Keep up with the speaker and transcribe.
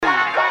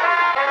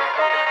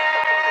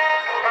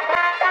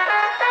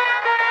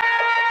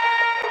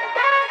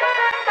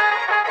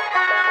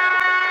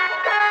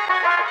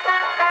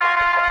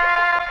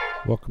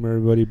Welcome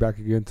everybody back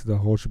again to the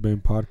Whole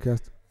Shebang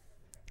podcast.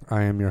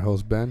 I am your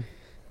host Ben,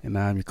 and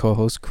I'm your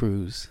co-host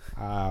Cruz.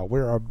 We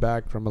are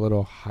back from a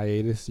little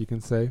hiatus, you can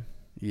say.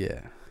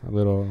 Yeah, A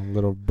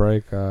little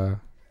break.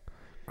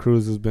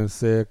 Cruz has been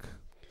sick.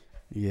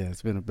 Yeah,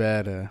 it's been a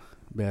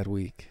bad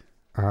week.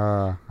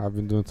 I've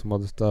been doing some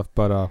other stuff,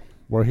 but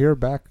we're here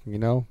back.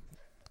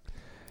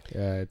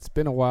 It's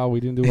been a while. We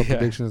didn't do our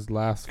predictions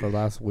last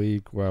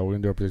week. Well, we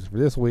didn't do our predictions for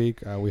this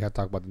week. We had to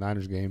talk about the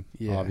Niners game,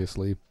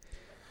 obviously.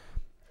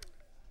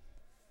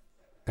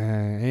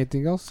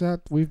 Anything else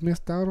that we've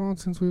missed out on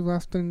since we've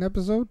last done an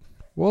episode?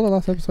 Well, the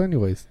last episode,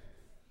 anyways.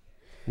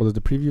 Was it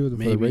the preview for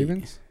the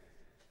Ravens?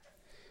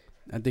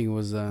 I think it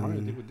was. I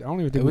don't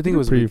even think it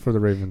was a preview for the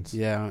Ravens.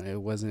 Yeah, it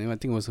wasn't. I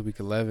think it was week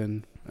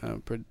 11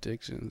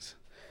 predictions.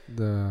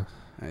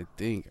 I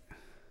think.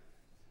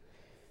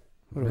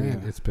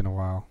 Man, it's been a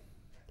while.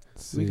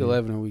 Week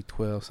 11 or week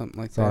 12, something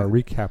like that. Our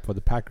recap for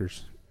the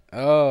Packers.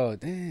 Oh,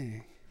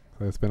 dang.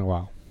 So it's been a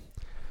while.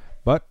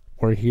 But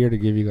we're here to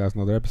give you guys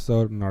another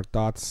episode and our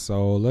thoughts.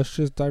 So let's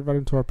just dive right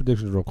into our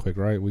predictions real quick,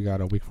 right? We got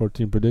a week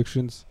 14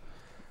 predictions.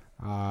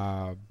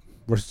 We're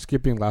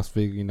skipping last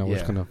week. We're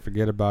just going to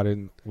forget about it.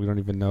 We don't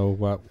even know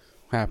what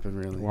happened,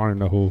 really. We don't even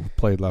know who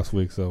played last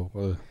week.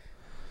 So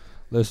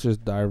let's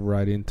just dive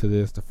right into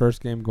this. The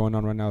first game going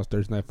on right now is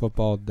Thursday Night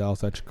Football,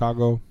 Dallas at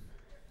Chicago.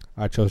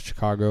 I chose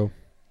Chicago.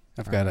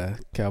 I've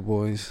got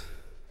Cowboys.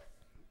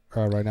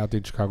 Right now, I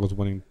think Chicago's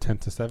winning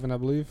 10-7, I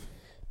believe.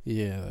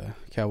 Yeah, the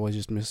Cowboys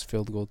just missed a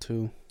field goal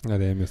too. Yeah,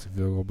 they missed a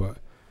field goal, but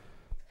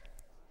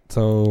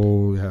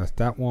so that's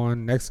that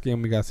one. Next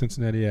game we got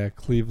Cincinnati at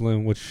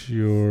Cleveland. Who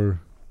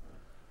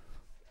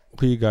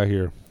you got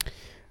here?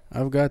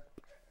 I've got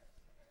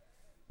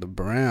the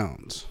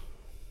Browns,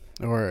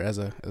 or as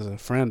a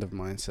friend of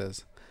mine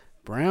says,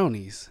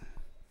 Brownies.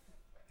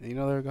 You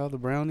know they're called the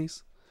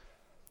Brownies.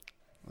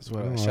 That's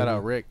what. Shout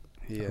out Rick.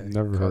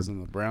 Never calls heard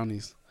them the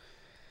Brownies.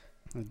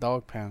 The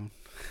dog pound.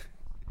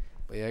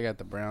 But yeah, I got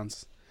the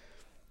Browns.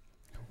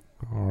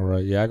 All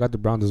right, yeah, I got the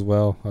Browns as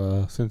well.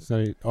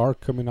 Cincinnati are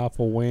coming off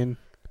a win,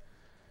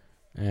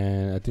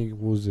 and I think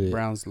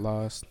Browns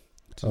lost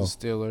to the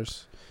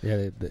Steelers.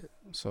 Yeah,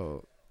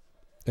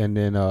 and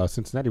then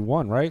Cincinnati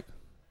won, right?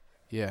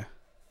 Yeah,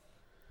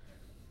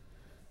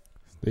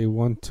 they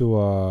won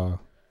to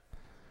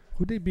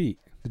who they beat?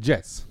 The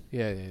Jets.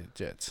 Yeah,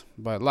 Jets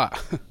by a lot.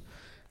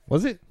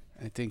 Was it?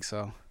 I think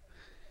so.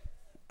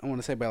 I want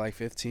to say by like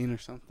 15 or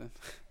something.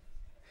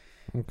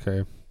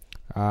 Okay.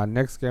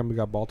 Next game we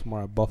got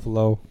Baltimore at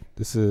Buffalo.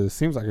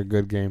 Seems like a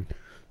good game.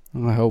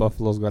 I hope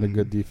Buffalo's got a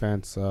good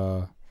defense.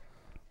 A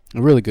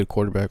really good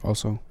quarterback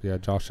also. Yeah,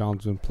 Josh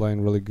Allen's been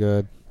playing really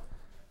good.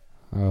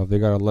 They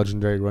got a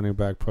legendary running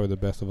back, probably the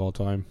best of all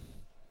time,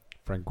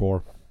 Frank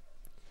Gore.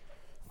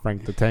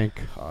 Frank the Tank.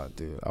 Oh,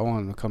 dude, I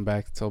want him to come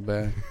back so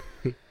bad.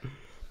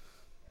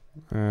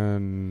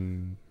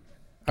 And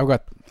I've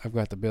got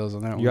the Bills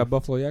on that one. You got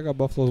Buffalo? Yeah, I got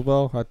Buffalo as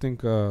well. I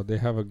think they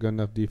have a good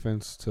enough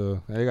defense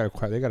they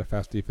got a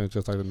fast defense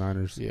just like the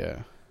Niners.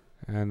 Yeah.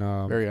 And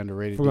very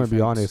underrated. If we're going to be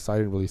honest, I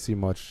didn't really see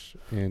much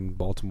in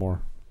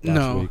Baltimore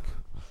last week.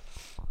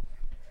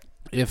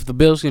 If the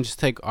Bills can just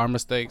take our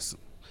mistakes,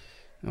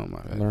 oh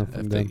my God. Learn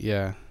from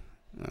them.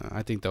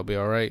 I think they'll be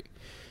all right.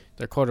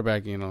 Their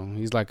quarterback,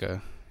 he's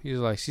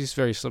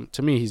very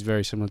to me he's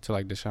very similar to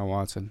like Deshaun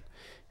Watson.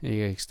 He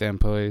can extend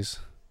plays.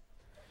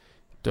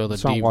 Throw the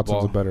Deshaun deep Watson's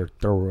ball. a better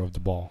thrower of the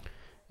ball.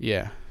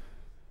 Yeah.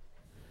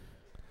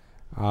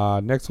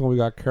 Next one we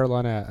got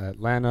Carolina at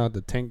Atlanta, the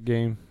tank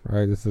game.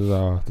 Right, this is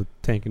the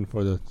tanking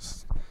for the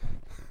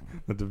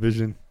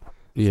division.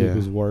 Yeah. See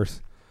who's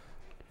worse.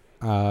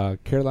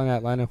 Carolina,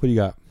 Atlanta. Who do you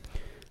got?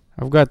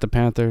 I've got the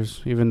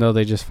Panthers, even though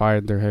they just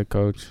fired their head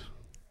coach,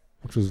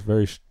 which was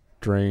very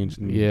strange.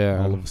 And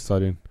all of a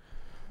sudden,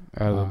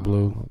 out of the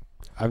blue.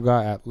 I've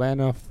got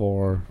Atlanta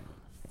for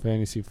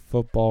fantasy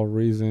football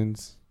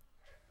reasons.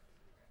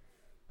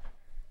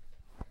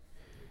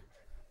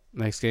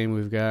 Next game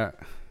we've got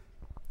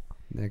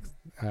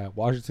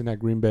Washington at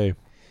Green Bay.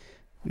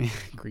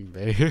 Green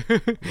Bay.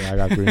 Yeah, I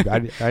got Green Bay. I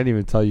didn't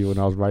even tell you when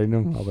I was writing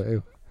them. I was like,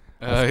 ew.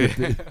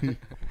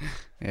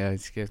 Yeah, I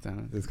skipped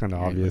on it. It's kind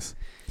of obvious.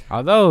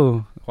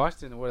 Although,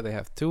 Washington, what do they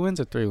have? 2 wins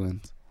or 3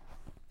 wins?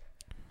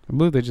 I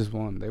believe they just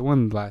won. They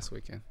won last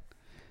weekend.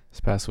 This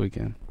past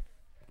weekend.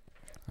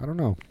 I don't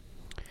know.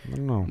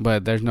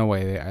 But there's no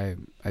way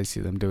I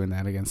see them doing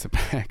that against the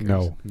Packers.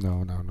 No.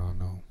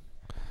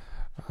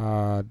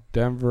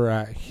 Denver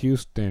at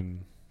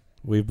Houston.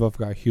 We both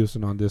got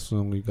Houston on this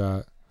one. We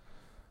got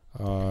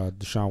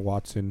Deshaun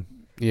Watson.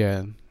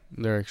 Yeah,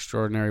 their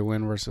extraordinary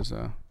win versus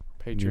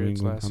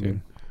Patriots last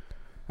year.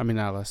 I mean,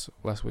 not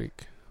last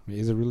week.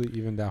 Is it really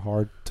even that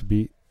hard to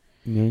beat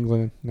New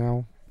England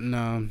now?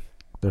 No.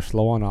 They're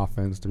slow on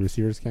offense. The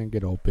receivers can't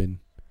get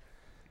open.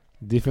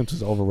 Defense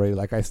is overrated.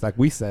 Like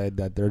we said,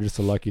 that they're just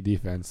a lucky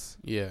defense.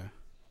 Yeah.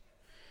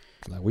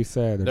 Like we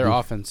said, their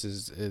offense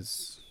is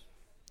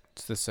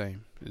it's the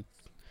same.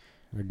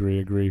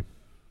 Agree.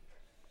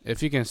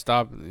 If you can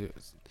stop,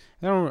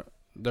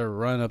 their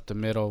run up the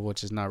middle,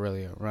 which is not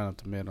really a run up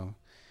the middle.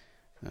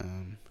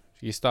 If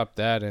you stop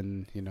that,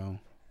 and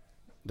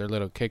their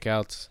little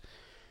kickouts,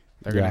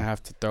 they're gonna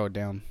have to throw it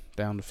down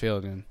the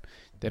field, and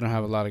they don't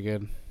have a lot of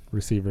good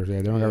receivers. Yeah,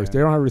 they don't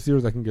have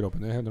receivers that can get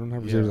open. They don't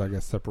have receivers that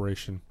get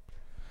separation.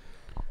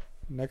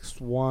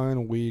 Next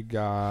one, we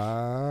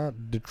got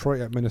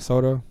Detroit at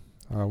Minnesota.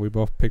 We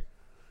both picked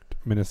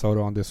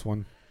Minnesota on this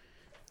one.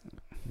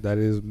 That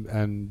is,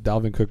 and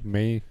Dalvin Cook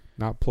may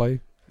not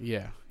play.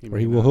 Yeah,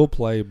 he'll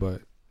play,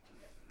 but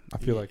I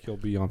feel like he'll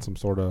be on some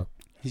sort of.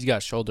 He's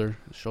got shoulder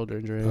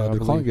injury. They're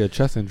calling it a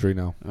chest injury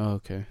now. Oh,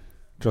 okay.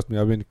 Trust me,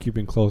 I've been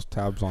keeping close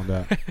tabs on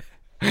that.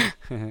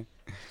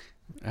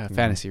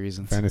 Fantasy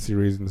reasons. Fantasy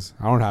reasons.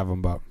 I don't have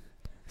them, but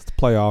it's the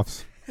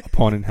playoffs.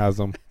 Opponent has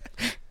them.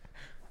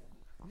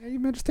 Hey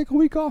man, just take a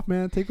week off,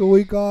 man. Take a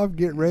week off.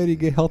 Get ready.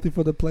 Get healthy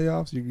for the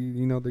playoffs. You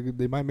know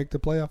they might make the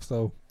playoffs,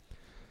 so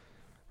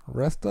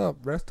rest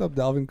up,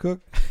 Dalvin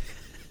Cook.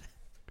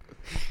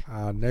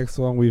 Next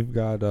one, we've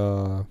got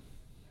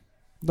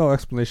no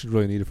explanation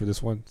really needed for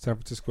this one. San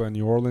Francisco and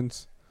New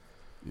Orleans.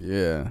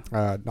 Yeah.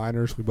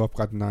 Niners. We both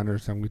got the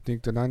Niners, and we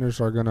think the Niners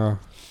are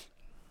gonna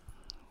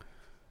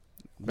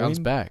bounce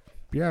back.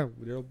 Yeah,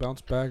 they'll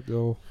bounce back.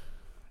 They'll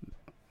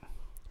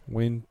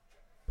win.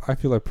 I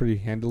feel like pretty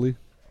handily.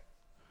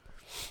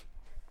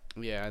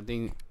 Yeah, I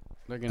think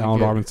they're gonna.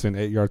 Allen Robinson,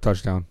 8-yard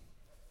touchdown.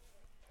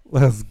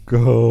 Let's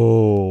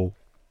go.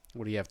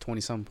 What do you have?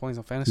 20-something points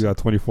on fantasy? You got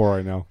 24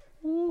 right now.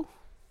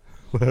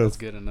 That's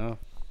good enough.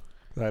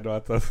 I know. I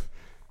thought.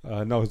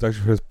 No, it's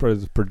actually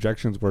his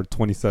projections were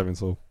 27.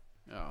 So.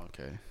 Oh,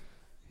 okay.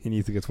 He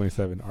needs to get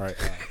 27. All right.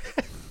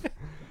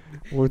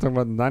 What are we talking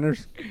about? The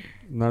Niners.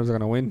 The Niners are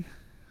gonna win.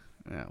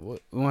 Yeah. We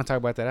want to talk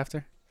about that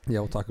after. Yeah,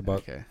 we'll talk about.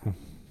 Okay.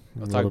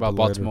 We'll talk about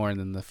Baltimore and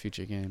then the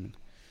future game.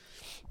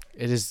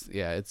 It is.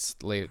 Yeah, it's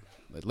later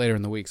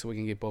in the week, so we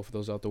can get both of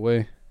those out the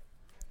way.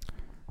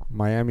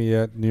 Miami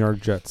at New York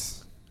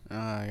Jets.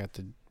 I got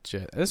the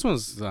Jets. This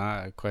one's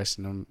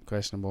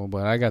questionable,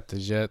 but I got the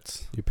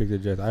Jets. You picked the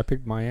Jets. I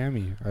picked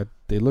Miami.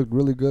 They looked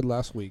really good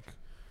last week.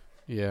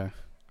 Yeah.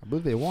 I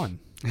believe they won.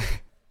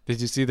 Did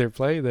you see their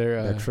play?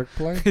 Their trick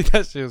play?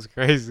 That shit was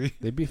crazy.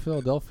 They beat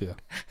Philadelphia.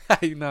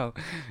 I know.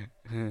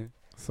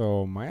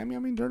 So Miami, I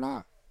mean, they're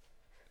not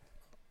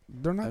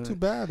too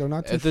bad. They're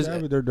not too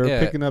shabby. They're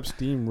picking up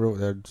steam.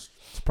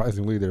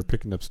 Surprisingly, they're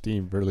picking up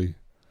steam really.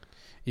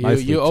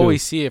 You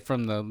always see it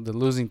from the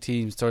losing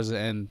teams towards the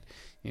end.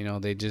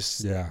 They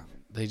just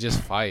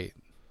fight.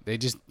 They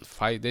just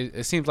fight.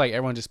 It seems like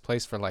everyone just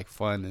plays for like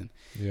fun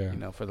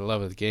and for the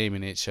love of the game,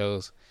 and it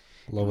shows.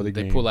 Love of the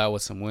game. They pull out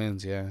with some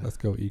wins. Yeah. Let's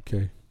go,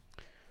 EK.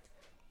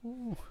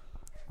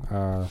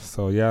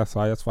 So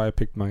that's why I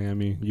picked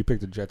Miami. You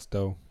picked the Jets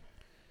though.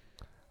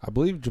 I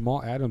believe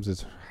Jamal Adams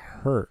is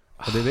hurt.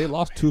 They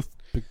lost 2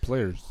 big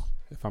players,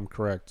 if I'm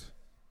correct.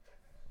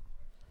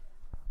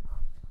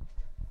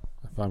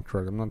 I'm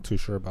not too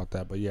sure about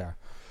that, but yeah.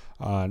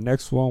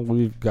 Next one,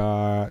 we've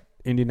got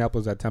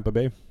Indianapolis at Tampa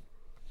Bay.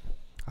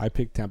 I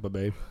picked Tampa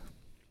Bay.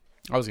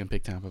 I was going to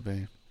pick Tampa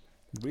Bay.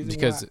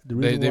 Because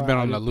they've been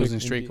on a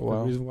losing streak a while.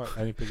 The reason why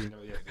I didn't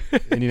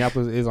pick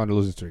Indianapolis is on the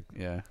losing streak.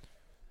 Yeah.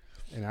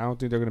 And I don't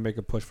think they're going to make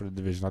a push for the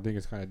division. I think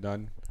it's kind of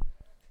done.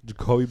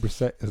 Jacoby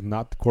Brissett is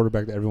not the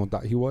quarterback that everyone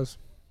thought he was.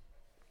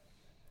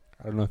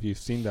 I don't know if you've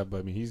seen that, but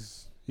I mean,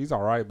 he's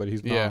all right, but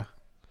he's not. Yeah.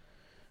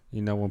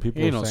 When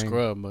people were saying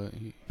scrub, but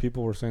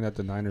people were saying that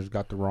the Niners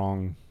got the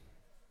wrong,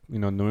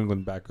 New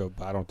England backup,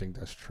 but I don't think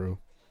that's true.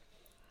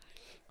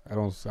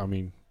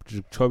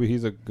 Jacoby,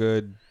 he's a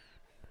good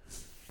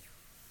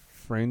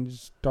fringe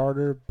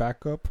starter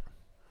backup.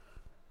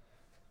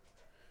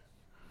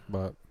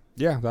 But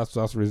yeah, that's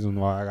the reason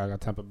why I got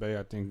Tampa Bay.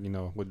 I think,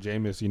 with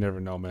Jameis, you never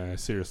know, man.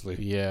 Seriously.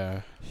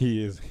 Yeah.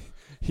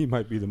 He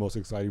might be the most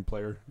exciting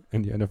player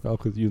in the NFL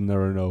because you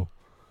never know.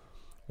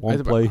 I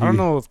don't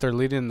know if they're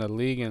leading the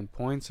league in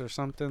points or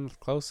something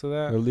close to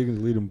that. They're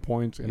leading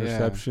points,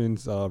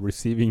 interceptions,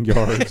 receiving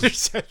yards.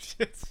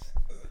 Interceptions.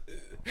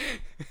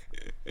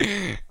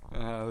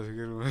 That was a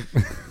good one.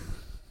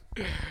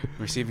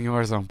 Receiving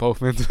yards on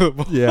both ends of the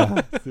ball.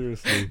 Yeah,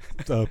 seriously.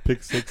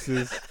 Pick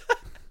sixes.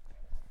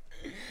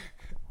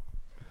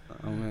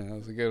 Oh, man, that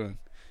was a good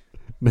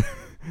one.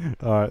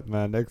 All right,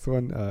 man. Next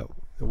one,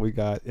 we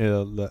got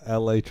the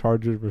L.A.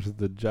 Chargers versus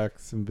the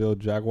Jacksonville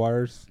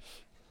Jaguars.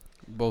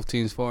 Both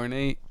teams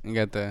 4-8. I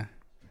got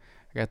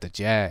the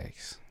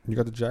Jags. You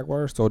got the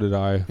Jaguars? So did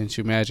I.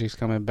 Minshew Magic's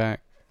coming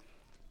back.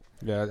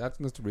 Yeah, that's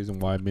the reason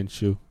why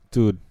Minshew.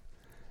 Dude,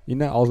 I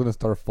was going to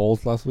start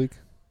Foles last week.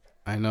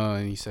 I know,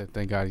 and you said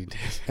thank God he did.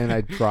 And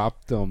I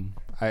dropped him.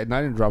 I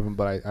didn't drop him,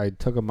 but I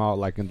took him out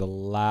like in the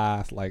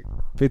last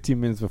 15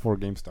 minutes before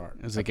game start.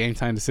 It was a game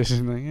time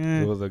decision.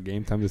 It was a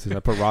game time decision. I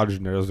put Rodgers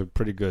in there. It was a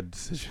pretty good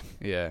decision.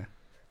 Yeah.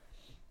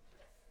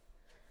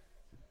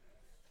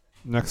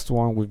 Next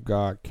one, we've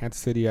got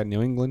Kansas City at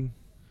New England.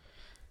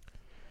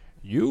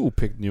 You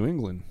picked New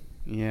England.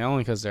 Yeah,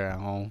 only because they're at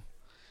home.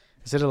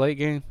 Is it a late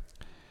game?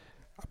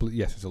 I believe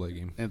yes, it's a late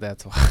game. And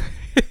that's why.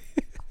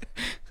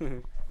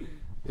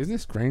 Isn't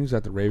it strange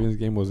that the Ravens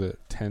game was at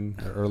 10,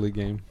 an early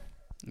game?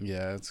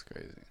 Yeah, that's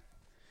crazy.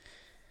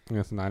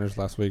 Against the Niners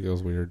last week, it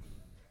was weird.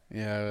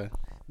 Yeah,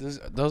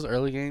 those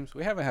early games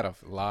we haven't had a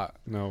lot.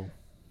 No,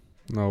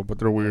 but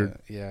they're weird.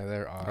 Yeah,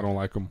 they're odd. I don't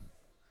like them.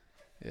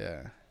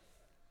 Yeah.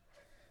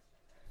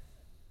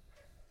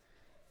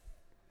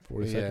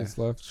 40 seconds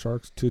left.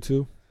 Sharks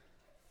 2-2.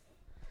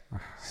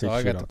 So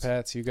I got the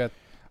Pats. You got.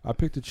 I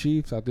picked the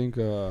Chiefs. I think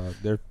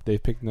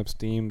they've picked up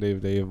steam.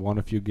 They've won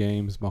a few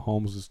games.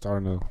 Mahomes is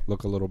starting to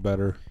look a little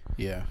better.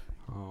 Yeah.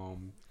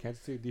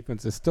 Kansas City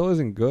defense still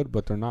isn't good,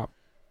 but they're not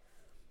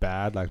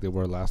bad like they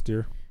were last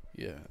year.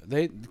 Yeah,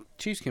 the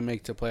Chiefs can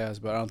make it to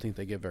playoffs, but I don't think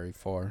they get very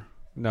far.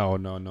 No. I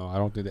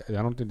don't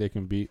think they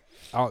can beat.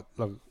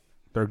 Look,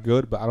 they're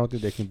good, but I don't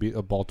think they can beat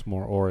a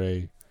Baltimore or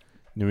a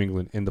New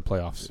England in the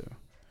playoffs. Yeah.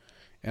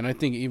 And I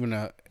think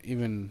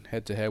even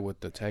head to head with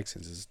the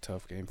Texans is a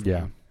tough game for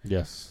them.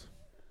 Yes.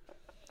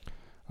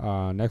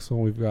 Next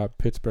one we've got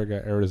Pittsburgh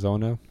at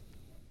Arizona.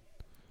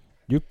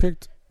 You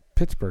picked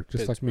Pittsburgh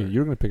just like me.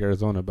 You're gonna pick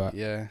Arizona, but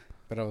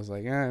but I was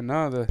like,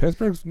 no, the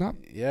Pittsburgh's not.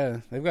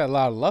 Yeah, they've got a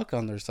lot of luck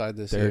on their side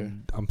this year.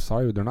 I'm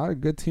sorry, they're not a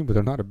good team, but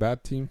they're not a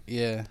bad team.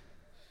 Yeah,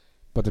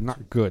 but they're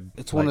not good.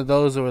 It's one of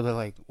those where they're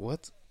like,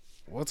 what's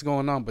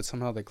going on? But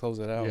somehow they close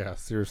it out. Yeah,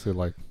 seriously,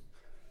 like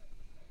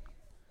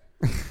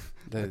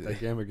that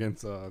game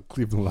against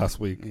Cleveland last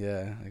week.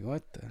 Yeah, like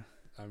what the?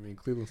 I mean,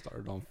 Cleveland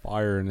started on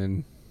fire, and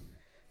then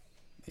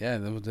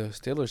the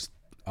Steelers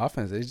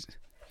offense,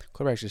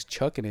 quarterback's just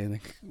chucking it.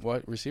 Like,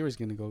 what receiver's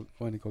going to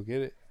go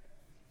get it?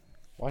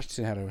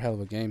 Washington had a hell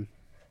of a game.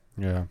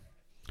 Yeah.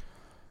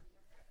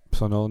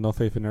 So no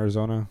faith in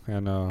Arizona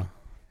and no,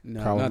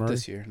 Kyler Murray?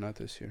 this year. Not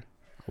this year.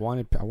 I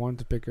wanted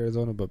to pick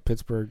Arizona, but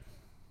Pittsburgh,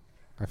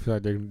 I feel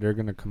like they're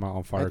going to come out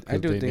on fire. I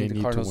do think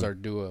the Cardinals are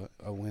due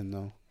a win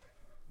though.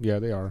 Yeah,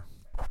 they are.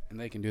 And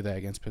they can do that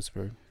against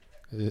Pittsburgh.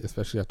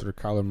 Especially after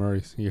Kyler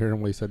Murray. You heard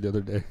him what he said the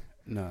other day.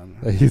 No.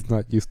 That he's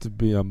not used to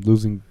being on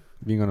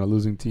a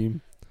losing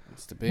team.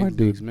 It's the big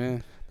leagues,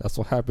 man. That's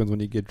what happens when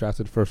you get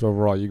drafted first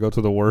overall. You go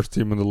to the worst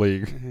team in the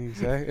league.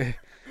 Exactly.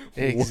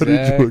 What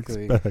did you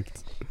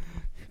expect?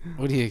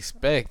 What do you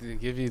expect? To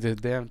give you the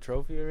damn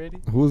trophy already?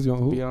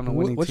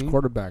 Which team?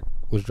 quarterback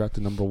was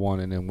drafted number 1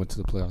 and then went to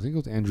the playoffs? I think it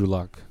was Andrew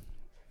Luck.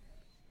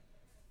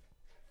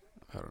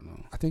 I don't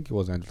know. I think it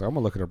was Andrew Luck. I'm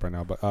going to look it up right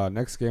now. But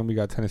next game, we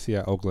got Tennessee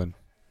at Oakland.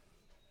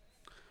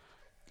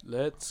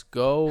 Let's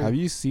go. Have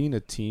you seen a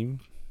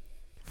team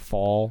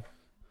fall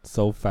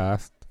so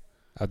fast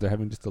after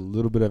having just a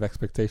little bit of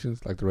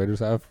expectations like the Raiders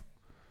have?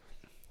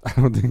 I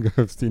don't think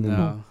I've seen it.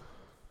 No.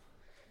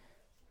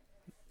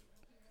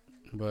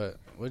 But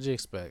what'd you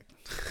expect?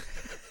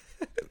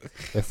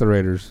 It's the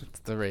Raiders. It's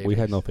the Raiders. We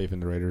had no faith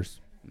in the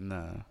Raiders.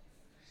 No.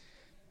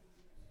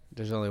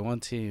 There's only one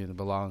team that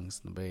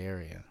belongs in the Bay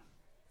Area.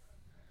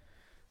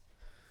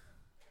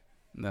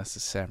 And that's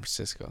the San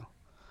Francisco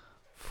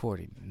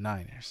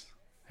 49ers.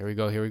 Here we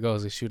go.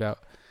 Is a shootout.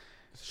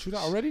 It's a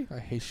shootout already? I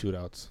hate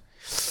shootouts.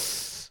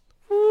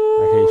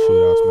 I hate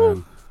shootouts,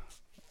 man.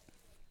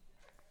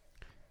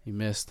 You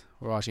missed.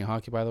 We're watching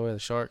hockey, by the way, the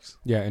Sharks.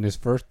 Yeah, in his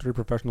first 3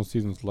 professional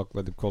seasons, Luck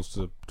led the Colts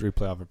to 3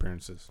 playoff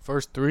appearances.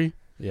 First 3?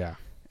 Yeah.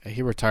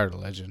 He retired a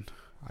legend.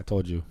 I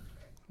told you.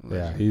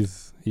 Legend. Yeah,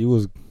 he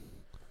was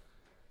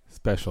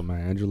special,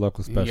 man. Andrew Luck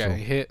was special. He got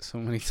hit so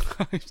many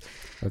times.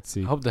 Let's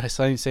see. I hope the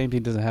same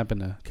thing doesn't happen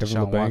to Kevin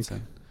Deshaun LeBanc.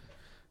 Watson.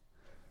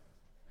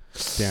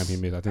 Damn, he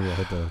missed. I think he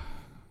hit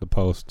the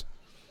post.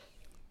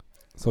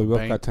 So we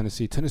both got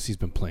Tennessee. Tennessee's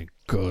been playing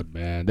good,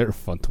 man. They're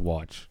fun to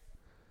watch.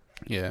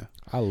 Yeah.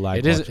 I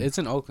like it. It's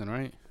in Oakland,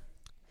 right?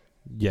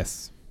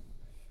 Yes.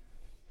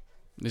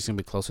 This is going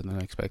to be closer than I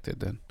expected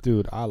then.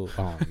 Dude, I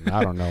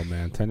don't know,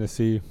 man.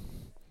 Tennessee.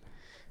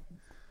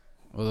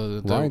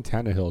 Well, Ryan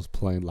Tannehill is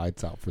playing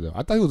lights out for them.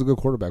 I thought he was a good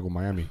quarterback with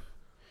Miami.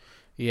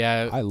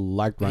 Yeah. I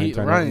liked Ryan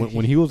Tannehill.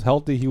 When he was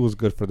healthy, he was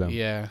good for them.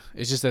 Yeah.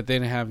 It's just that they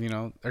didn't have,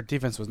 their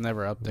defense was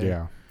never up there.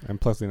 Yeah. And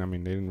plus, they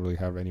didn't really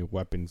have any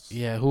weapons.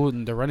 Yeah.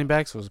 The running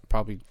backs was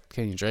probably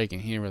Kenny Drake,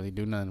 and he didn't really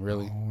do nothing,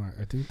 really. Oh,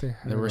 I think they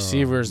had the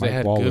receivers, they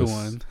had Wallace, good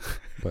ones.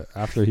 But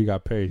after he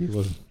got paid, he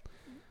wasn't.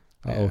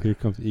 Here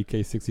comes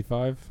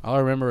EK65. All I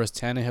remember is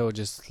Tannehill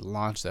just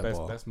launched that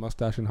ball. Best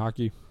mustache in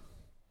hockey.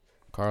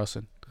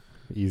 Carlson.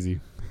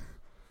 Easy.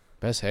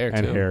 Best hair,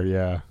 and too. And hair,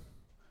 yeah.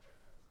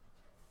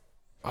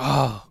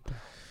 Oh.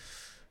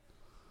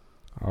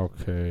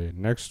 Okay,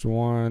 next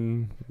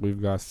one.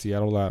 We've got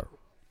Seattle at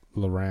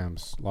the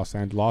Rams. Los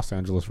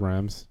Angeles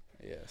Rams.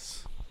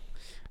 Yes.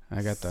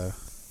 I got the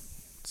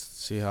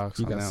Seahawks.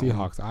 You got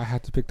Seahawks. I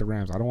had to pick the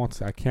Rams. I don't want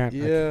to. I can't.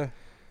 Yeah.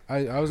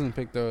 I was going to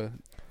pick the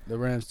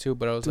Rams, too,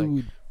 but I was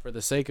like, for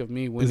the sake of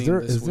me winning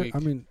this week, I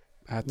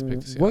have to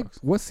pick the Seahawks.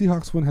 What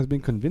Seahawks win has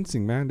been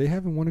convincing, man. They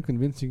haven't won a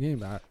convincing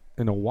game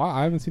in a while.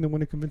 I haven't seen them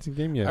win a convincing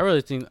game yet. I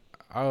really think.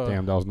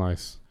 Damn, that was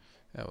nice.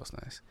 That was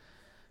nice.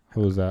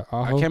 Who was that?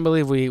 I can't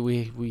believe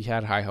we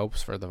had high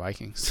hopes for the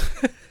Vikings.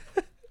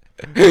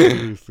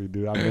 Seriously,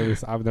 dude.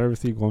 I've never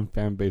seen one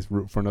fan base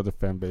root for another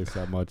fan base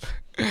that much.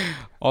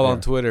 All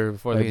on Twitter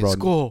before they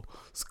school.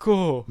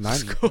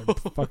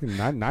 Fucking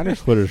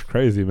Niners Twitter is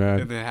crazy, man.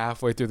 And then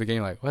halfway through the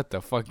game, like, what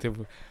the fuck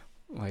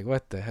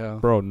what the hell?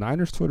 Bro,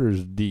 Niners Twitter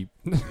is deep.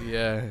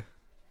 Yeah.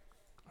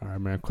 All right,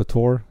 man.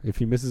 Couture, if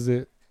he misses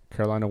it,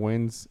 Carolina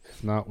wins.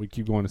 If not, we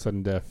keep going to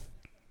sudden death.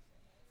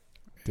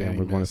 Damn,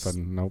 we're going to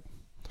sudden. Nope.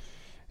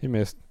 He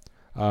missed.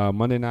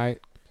 Monday night,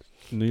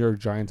 New York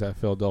Giants at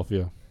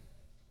Philadelphia.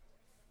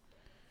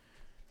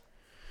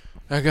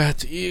 I got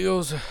the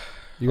Eagles.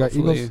 You got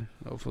Eagles?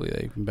 Hopefully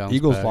they can bounce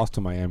Eagles back. lost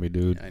to Miami,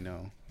 dude. I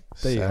know.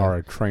 They Sad. are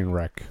a train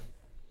wreck.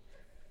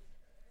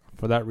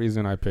 For that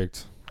reason, I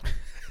picked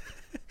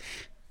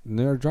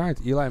New York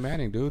Giants. Eli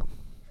Manning, dude.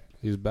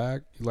 He's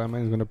back. Eli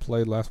Manning's going to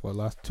play last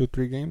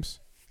 2-3 games?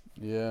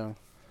 Yeah.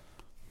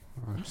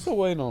 I'm still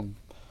waiting on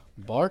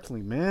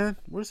Barkley, man.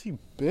 Where's he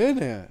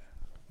been at?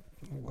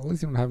 Well, at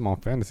least you don't have him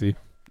on fantasy.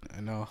 I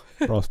know.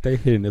 Bro, stay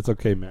hidden. It's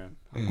okay, man.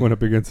 I'm going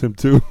up against him,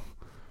 too.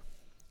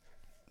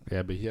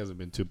 Yeah, but he hasn't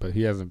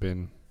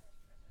been.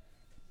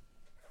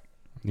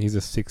 He's a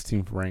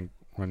 16th ranked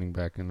running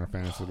back in our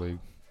fantasy league.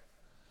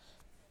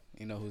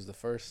 You know who's the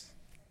first?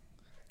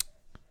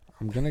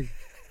 I'm going to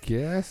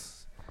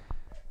guess.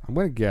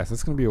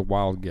 It's going to be a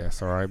wild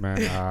guess, all right,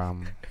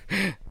 man?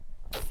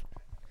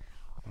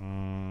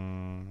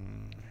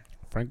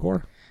 Frank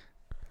Gore?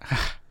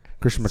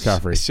 Christian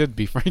McCaffrey. It should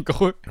be Frank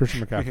Gore.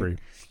 Christian McCaffrey.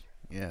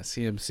 Yeah,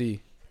 CMC.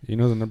 You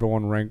know the number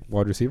 1 ranked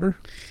wide receiver?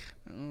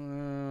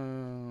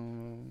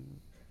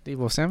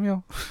 Deebo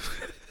Samuel?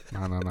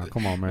 No.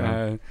 Come on,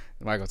 man.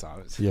 Michael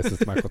Thomas. Yes,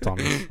 it's Michael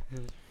Thomas.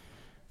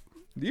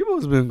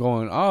 Deebo's been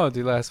going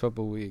the last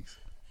couple of weeks.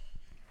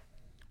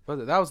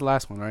 But that was the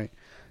last one, right?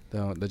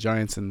 The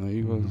Giants and the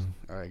Eagles.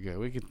 Mm-hmm. All right,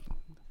 good.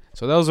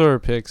 So those are our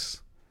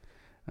picks.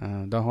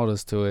 Don't hold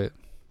us to it.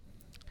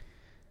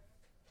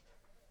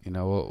 You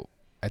know,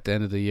 at the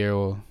end of the year,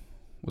 we'll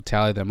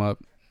tally them up.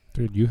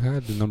 Dude, you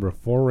had the number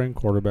 4 ranked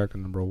quarterback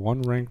and number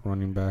 1 ranked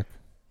running back.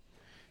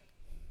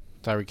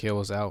 Tyreek Hill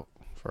was out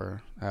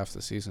for half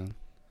the season.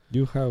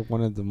 You have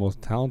one of the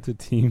most talented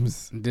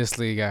teams.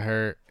 Disley got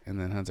hurt, and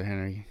then Hunter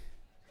Henry.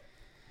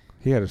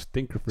 He had a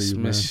stinker for you,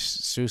 man.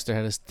 Schuster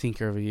had a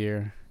stinker of a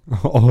year.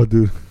 Oh,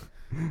 dude.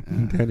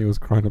 Danny was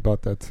crying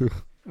about that, too.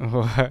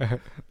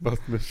 What? About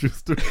Smith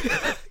Schuster.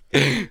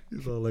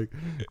 He's all like,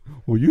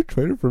 well, you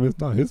traded for him. It's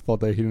not his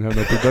fault that he didn't have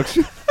no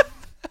production.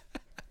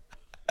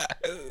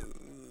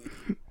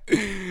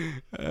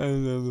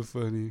 That's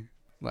funny.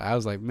 I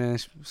was like, man,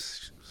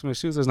 Smith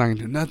Schuster's not going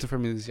to do nothing for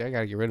me this year. I got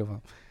to get rid of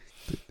him.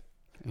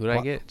 Who did I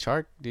get?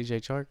 Chark?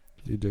 DJ Chark?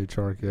 DJ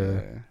Chark,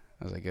 yeah.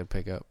 That was a good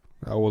pickup.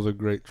 That was a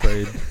great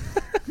trade.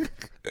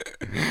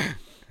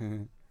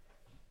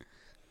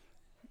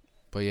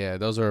 But yeah,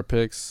 those are our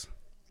picks.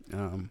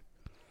 You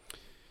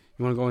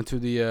want to go into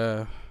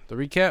the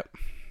recap?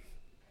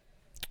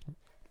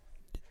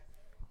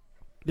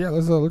 Yeah,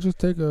 let's just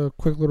take a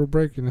quick little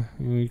break and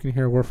you can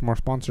hear a word from our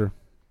sponsor.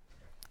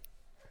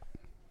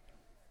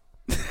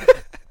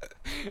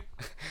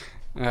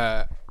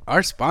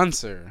 Our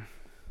sponsor,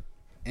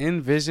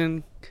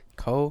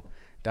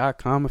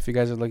 envisionco.com. If you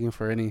guys are looking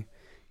for any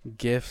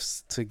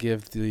gifts to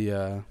give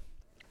the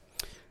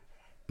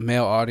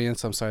male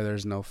audience, I'm sorry,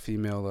 there's no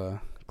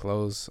female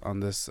clothes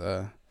on this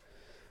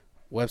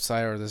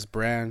website or this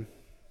brand.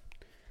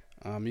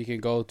 You can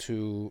go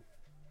to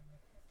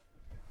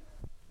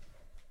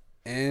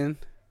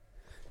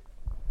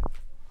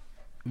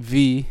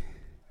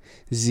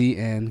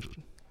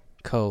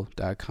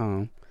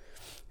nvznco.com.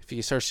 If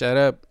you search that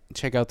up,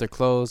 check out their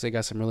clothes. They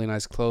got some really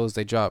nice clothes.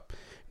 They drop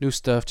new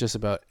stuff just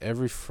about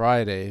every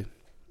Friday.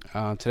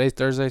 Today's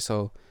Thursday,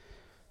 so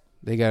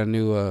they got a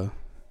new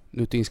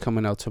things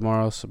coming out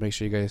tomorrow. So make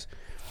sure you guys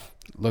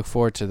look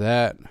forward to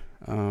that.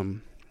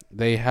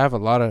 They have a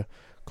lot of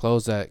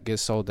clothes that get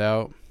sold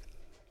out.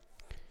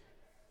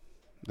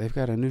 They've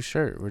got a new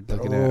shirt we're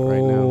looking at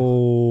right now.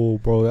 Oh,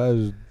 bro, that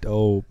is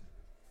dope.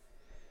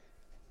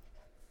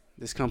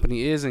 This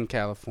company is in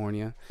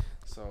California,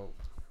 so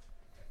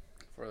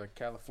for the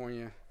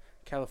California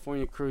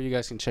crew, you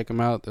guys can check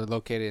them out. They're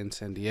located in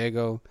San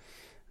Diego.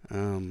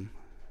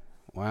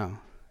 Wow,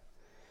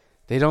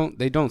 they don't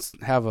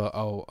have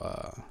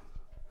a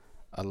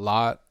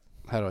lot.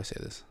 How do I say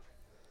this?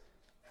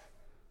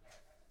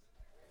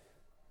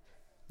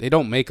 They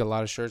don't make a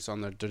lot of shirts on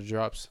their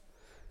drops,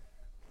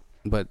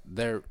 but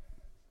they're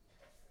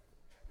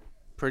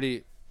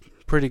pretty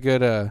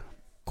good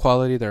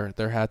quality.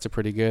 Their hats are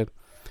pretty good.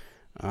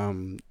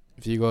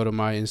 If you go to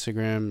my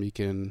Instagram, you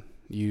can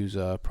use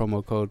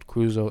promo code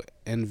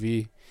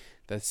CRUZONV.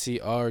 That's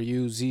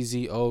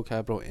CRUZZO,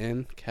 capital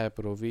N,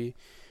 capital V.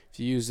 If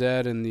you use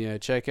that in the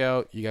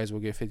checkout, you guys will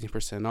get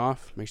 15%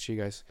 off. Make sure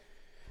you guys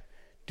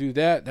do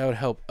that. That would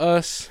help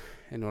us,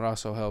 and it would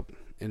also help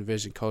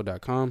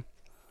envisionco.com.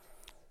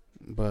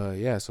 But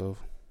yeah, so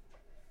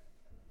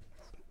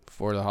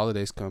before the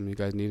holidays come, you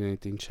guys need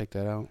anything, check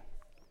that out.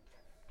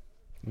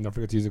 And don't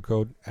forget to use the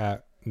code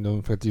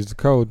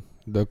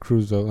the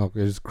Cruzo.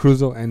 Okay, it's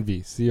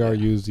CRUZONV.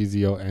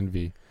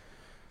 CRUZZONV.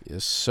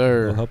 Yes,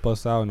 sir. It'll help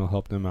us out and it'll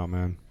help them out,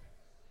 man.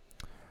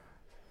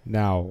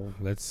 Now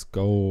let's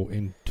go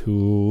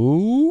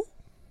into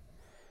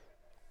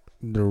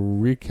the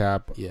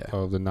recap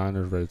of the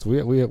Niners Reds.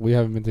 We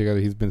haven't been together.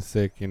 He's been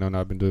sick, and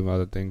I've been doing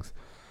other things.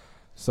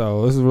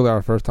 So this is really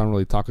our first time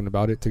really talking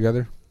about it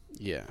together.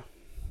 Yeah.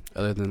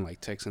 Other than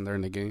like texting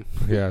during the game.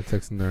 Yeah,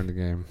 texting during the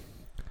game.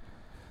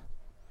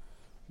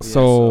 Yeah,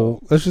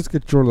 So let's just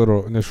get your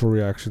little initial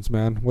reactions,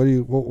 man. What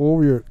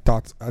were your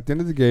thoughts at the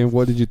end of the game?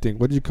 What did you think?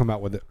 What did you come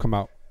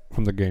out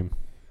from the game?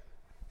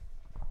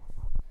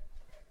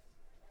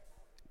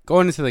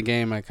 Going into the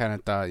game, I kind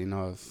of thought,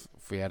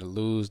 if we had to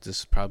lose, this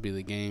is probably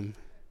the game.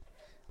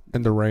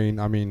 In the rain,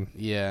 I mean.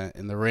 Yeah,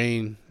 in the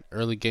rain,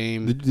 early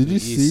game. Did you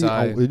see?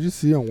 Did you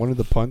see on one of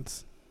the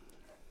punts?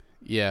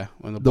 Yeah,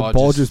 when the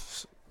ball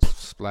just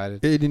splatted.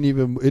 It didn't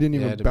even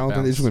bounce.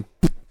 It just went.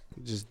 It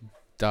just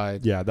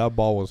died. Yeah, that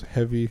ball was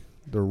heavy.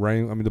 The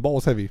ball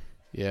was heavy.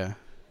 Yeah.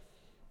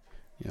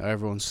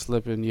 Everyone's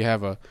slipping. You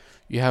have a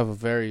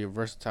very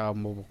versatile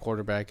mobile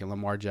quarterback in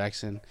Lamar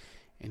Jackson,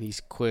 and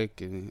he's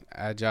quick and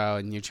agile,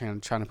 and you're trying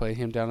to play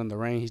him down in the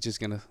rain. He's just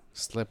gonna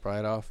slip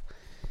right off.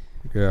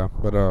 Yeah,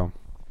 but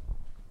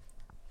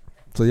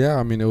so yeah,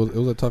 it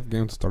was a tough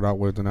game to start out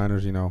with. The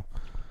Niners, they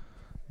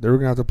were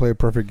gonna have to play a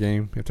perfect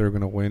game if they were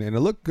gonna win, and it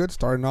looked good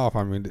starting off.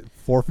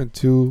 4th and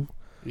 2.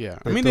 Yeah,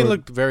 they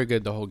looked very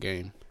good the whole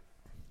game.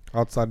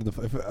 Outside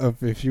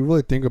of if you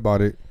really think about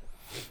it,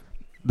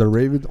 the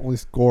Ravens only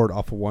scored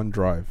off of one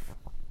drive.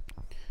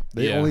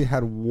 They only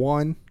had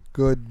one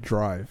good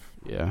drive.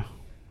 Yeah.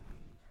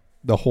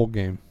 The whole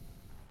game.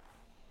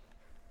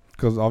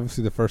 Because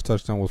obviously the first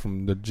touchdown was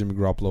from the Jimmy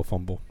Garoppolo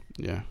fumble.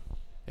 Yeah.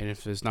 And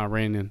if it's not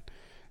raining,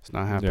 it's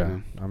not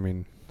happening.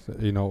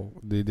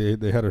 Yeah.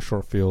 They had a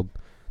short field.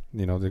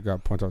 They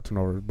got points out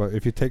turnover. But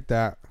if you take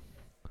that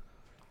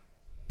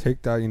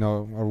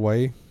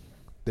away,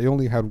 they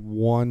only had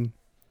one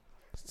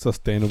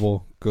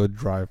sustainable good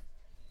drive.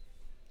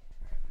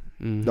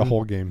 The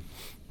whole game.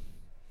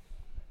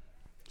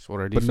 That's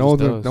what our defense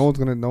does. No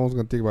one's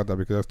gonna think about that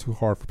because that's too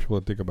hard for people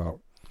to think about.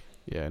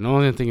 Yeah, no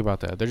one's gonna think about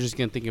that. They're just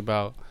gonna think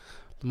about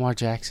Lamar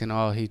Jackson.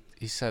 Oh, he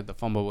said the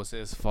fumble was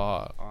his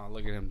fault. Oh,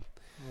 look at him.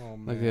 Oh,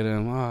 man. Look at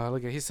him. Oh,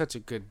 he's such a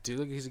good dude.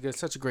 Look, he's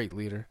such a great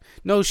leader.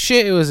 No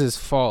shit, it was his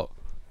fault.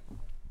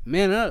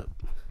 Man up.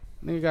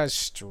 Nigga got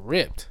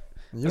stripped.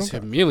 That's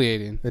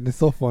humiliating. And it's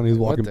so funny. He's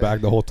walking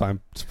back the whole time,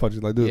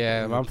 punching like, dude.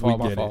 Yeah, my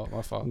fault.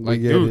 We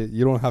get it.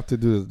 You don't have to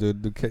do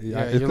this, dude.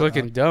 You're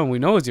looking dumb. We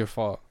know it's your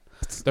fault.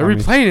 They're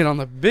replaying it on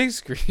the big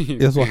screen.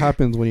 It's what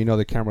happens when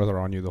the cameras are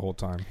on you the whole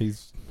time.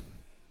 He's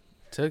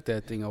took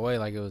that thing away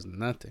like it was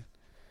nothing.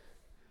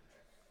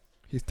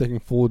 He's taking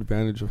full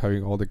advantage of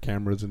having all the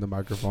cameras and the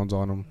microphones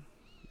on him.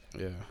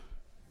 Yeah.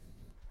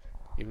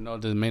 Even though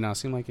it may not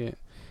seem like it.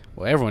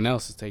 Well, everyone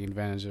else is taking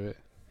advantage of it.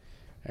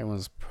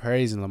 Everyone's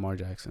praising Lamar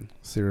Jackson.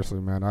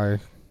 Seriously, man.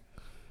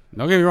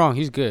 Don't get me wrong.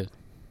 He's good.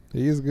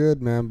 He is good,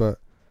 man. But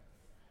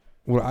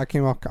when I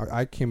came,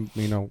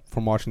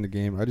 from watching the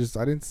game, I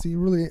didn't see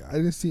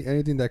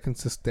anything that can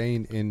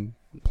sustain in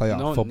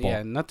playoff football.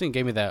 Yeah, nothing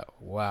gave me that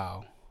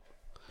wow.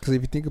 Because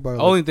if you think about it,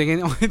 only thing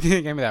that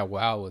gave me that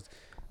wow was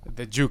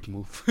the juke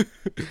move.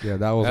 Yeah,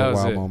 that was a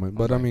wow moment.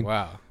 But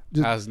wow,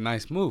 that was a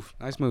nice move.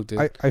 Nice move,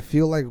 dude. I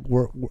feel like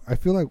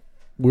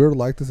we're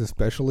like this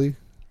especially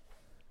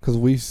because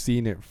we've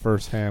seen it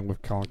firsthand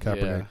with Colin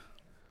Kaepernick.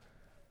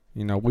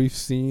 Yeah. We've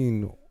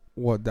seen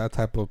what that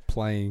type of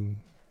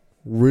playing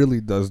really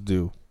does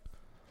do.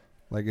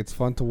 Like, it's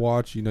fun to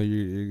watch.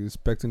 You're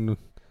expecting,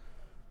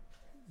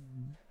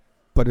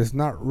 but it's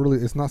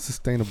not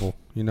sustainable.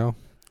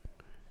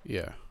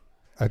 Yeah.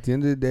 At the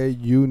end of the day,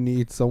 you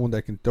need someone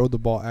that can throw the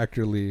ball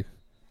accurately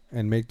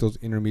and make those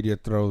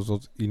intermediate throws,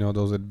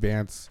 those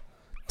advanced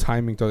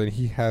timing throws. And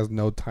he has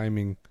no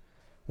timing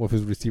with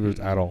his receivers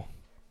at all.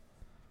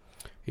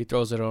 He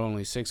throws it at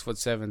only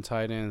 6'7"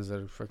 tight ends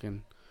that freaking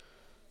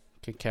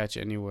can catch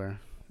anywhere.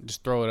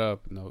 Just throw it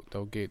up. No,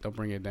 don't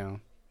bring it down.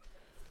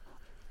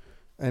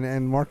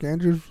 And Mark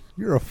Andrews,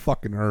 you're a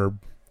fucking herb.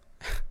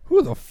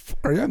 Who the fuck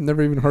are you? I've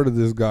never even heard of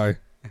this guy.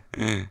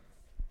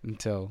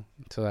 Until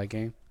that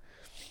game.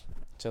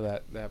 Until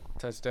that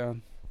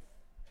touchdown.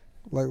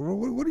 Like,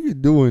 what are you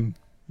doing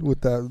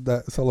with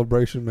that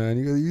celebration, man?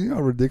 You know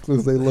how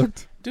ridiculous they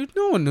looked? Dude,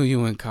 no one knew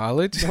you in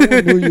college. No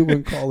one knew you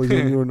in college. I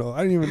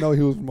didn't even know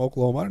he was from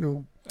Oklahoma. I didn't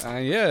know.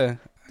 Yeah.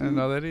 I didn't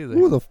know that either.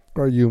 Who the fuck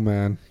are you,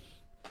 man?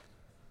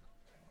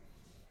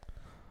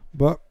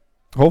 But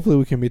hopefully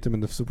we can meet them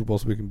in the Super Bowl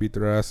so we can beat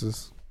their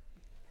asses.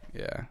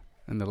 Yeah.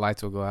 And the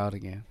lights will go out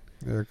again.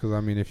 Yeah, because,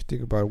 if you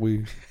think about it,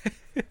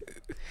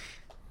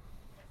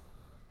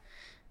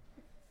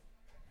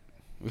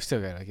 we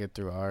still got to get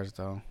through ours,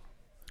 though.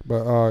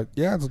 But,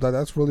 yeah, so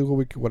that's really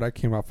what I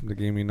came out from the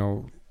game.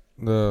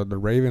 The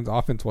Ravens'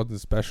 offense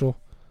wasn't special.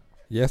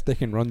 Yes, they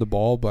can run the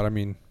ball, but,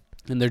 And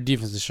their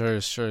defense is sure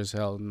as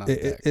hell not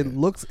that good.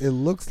 It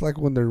looks like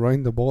when they're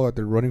running the ball that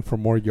they're running for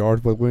more yards,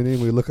 but when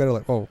we look at it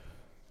like, oh,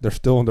 they're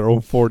still on their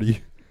own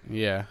 40.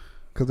 Yeah.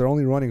 Because they're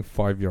only running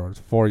 5 yards,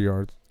 4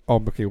 yards.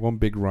 Oh, okay, one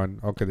big run.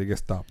 Okay, they get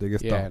stopped.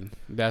 Yeah,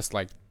 that's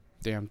like,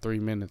 damn, 3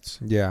 minutes.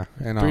 Yeah.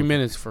 And 3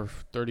 minutes for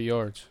 30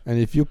 yards. And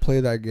if you play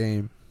that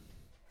game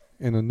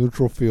in a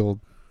neutral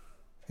field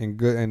in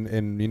good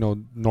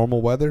and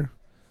normal weather,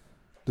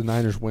 the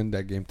Niners win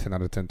that game 10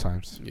 out of 10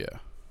 times. Yeah.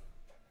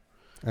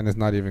 And it's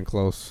not even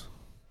close.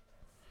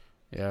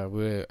 Yeah,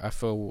 I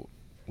feel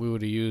we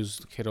would have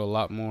used Kittle a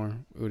lot more.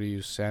 We would have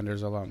used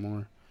Sanders a lot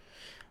more.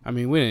 I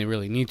mean, we didn't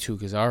really need to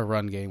because our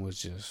run game was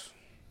just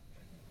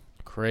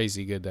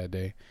crazy good that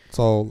day.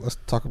 So let's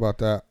talk about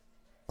that.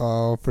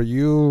 For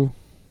you,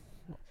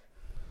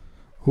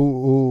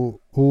 who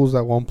was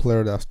that one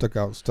player that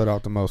stood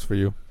out the most for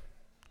you?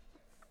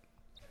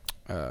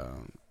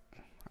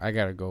 I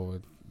gotta go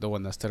with the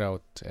one that stood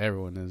out to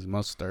everyone is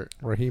Mostert.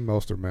 Raheem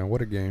Mostert, man,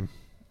 what a game!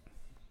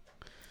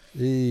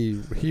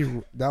 He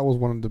that was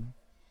one of the.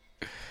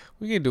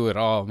 We can do it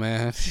all,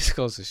 man. This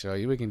goes to show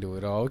you we can do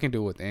it all. We can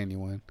do it with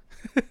anyone.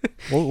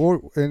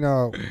 What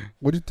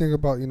do you think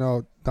about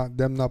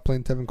not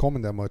playing Tevin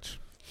Coleman that much?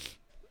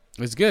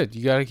 It's good.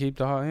 You gotta keep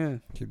the hot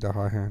hand. Keep that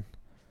hot hand.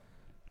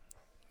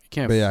 You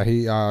can't. But yeah,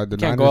 you can't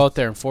Niners, go out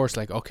there and force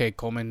like, okay,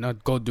 Coleman,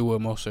 not go do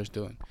what Mostert's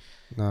doing.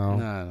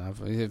 No.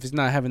 If he's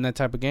not having that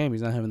type of game,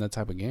 he's not having that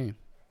type of game.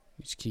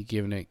 You just keep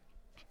giving it.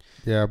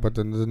 Yeah, but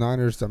the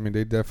Niners, I mean,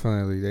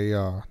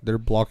 their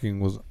blocking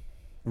was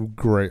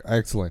great,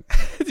 excellent.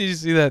 Did you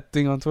see that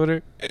thing on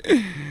Twitter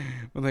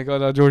when they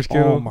got out George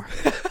Kittle? Oh my.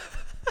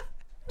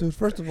 Dude,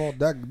 first of all,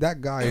 that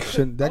guy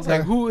shouldn't. That guy,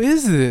 like, who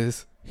is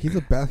this? He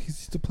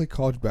used to play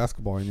college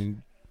basketball,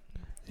 and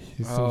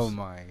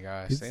my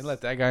gosh! They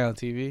let that guy on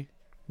TV.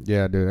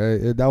 Yeah,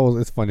 dude,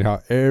 it's funny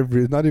how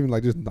it's not even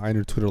like just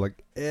Niner Twitter,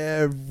 like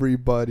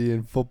everybody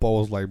in football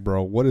was like,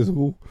 bro, what is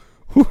who?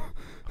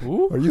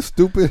 Are you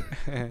stupid?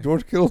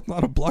 George Kittle's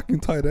not a blocking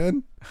tight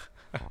end.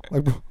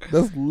 Like, bro,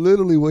 that's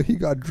literally what he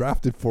got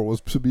drafted for,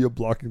 was to be a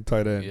blocking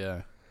tight end.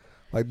 Yeah,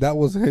 like that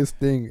was his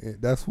thing.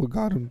 That's what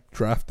got him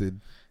drafted.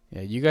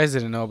 Yeah, you guys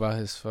didn't know about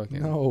his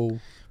fucking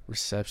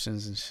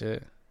receptions and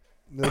shit.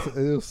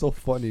 It was so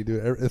funny,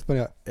 dude. It's funny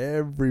how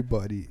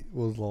everybody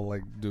was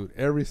like, dude,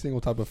 every single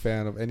type of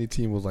fan of any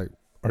team was like,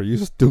 are you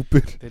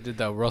stupid? They did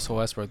that Russell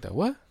Westbrook,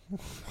 what?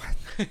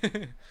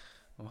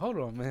 Well, hold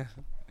on, man.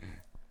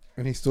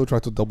 And he still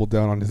tried to double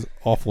down on his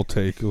awful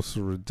take. It was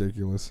so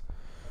ridiculous.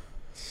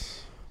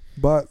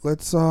 But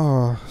let's,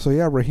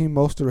 Raheem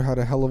Mostert had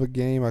a hell of a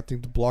game. I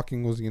think the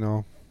blocking was,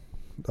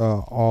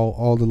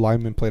 all the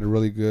linemen played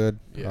really good.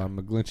 Yeah.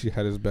 McGlinchey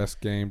had his best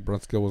game.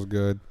 Brunskill was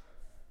good.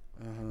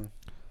 Uh-huh.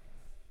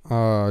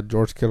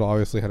 George Kittle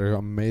obviously had an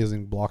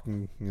amazing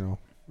blocking,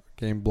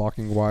 game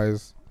blocking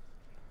wise.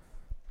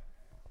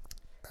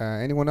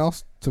 Anyone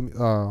else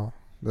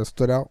that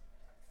stood out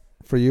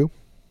for you?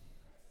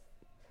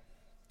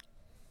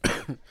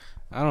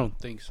 I don't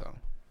think so.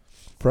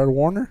 Fred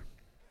Warner?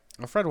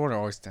 Well, Fred Warner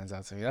always stands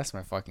out to me. That's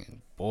my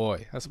fucking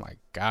boy. That's my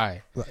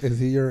guy. Is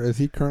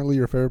he currently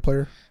your favorite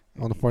player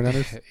on the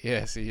 49ers?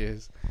 Yes, he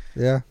is.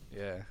 Yeah?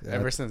 Yeah.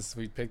 Ever since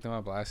we picked him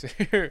up last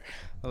year,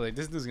 I was like,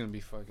 this dude's going to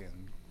be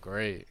fucking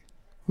great.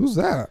 Who's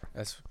that?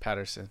 That's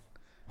Patterson.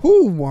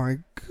 Oh, my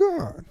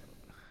God.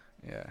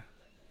 Yeah.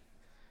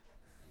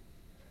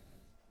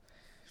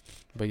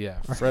 But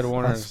yeah, Fred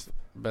Warner's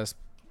best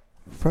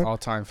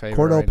all-time favorite.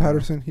 Cordell right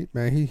Patterson,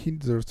 he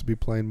deserves to be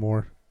playing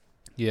more.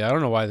 Yeah, I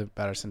don't know why the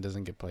Patterson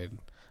doesn't get played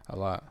a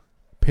lot.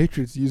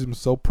 Patriots used him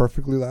so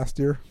perfectly last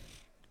year.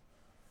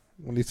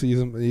 When they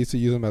used to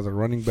use him as a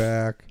running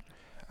back,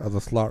 as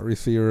a slot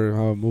receiver,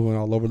 moving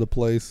all over the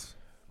place.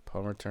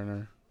 Palmer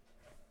Turner.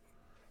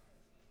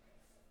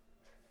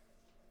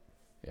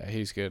 Yeah,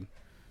 he's good.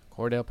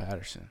 Cordell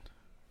Patterson.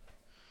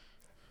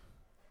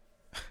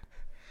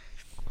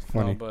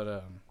 Funny. No,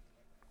 but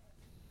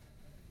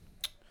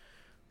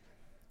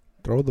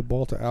throw the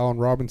ball to Allen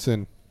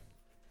Robinson.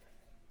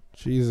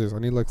 Jesus, I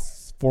need like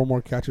 4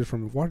 more catches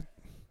from what?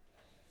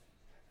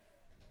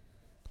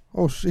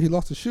 Oh shit, he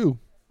lost his shoe.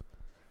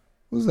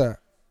 Who's that?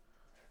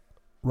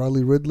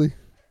 Riley Ridley.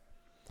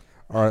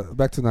 All right,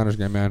 back to the Niners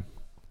game, man.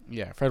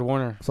 yeah, Fred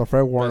Warner. So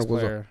Fred Warner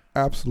was player. an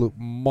absolute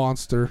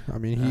monster. I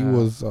mean, he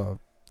was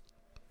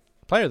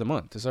Player of the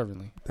month,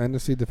 deservedly.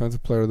 NFC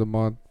Defensive Player of the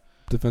Month,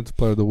 Defensive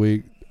Player of the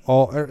Week.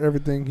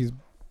 Everything.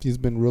 He's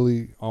been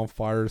really on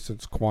fire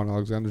since Quan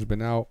Alexander's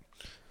been out.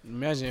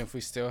 Imagine if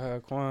we still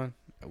had Quan.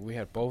 We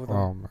had both of them.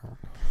 Oh man,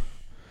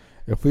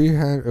 if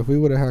we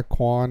would have had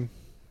Quan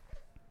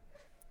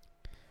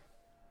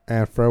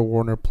and Fred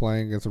Warner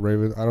playing against the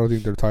Ravens, I don't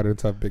think their tight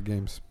ends have big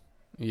games.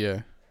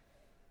 Yeah.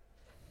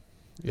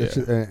 Just,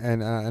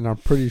 and I'm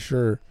pretty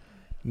sure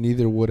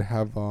neither would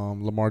have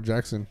Lamar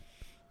Jackson.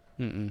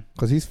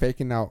 Because he's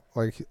faking out.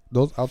 Like,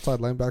 those outside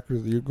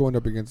linebackers, you're going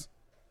up against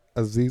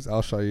Azeez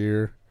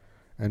Al-Shaair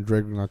and Dre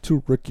Green,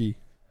 2 rookie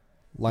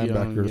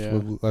linebackers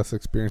with less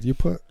experience. You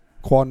put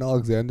Quan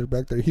Alexander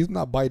back there, he's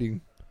not biting.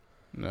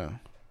 No.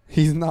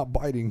 He's not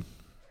biting.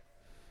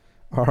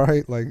 All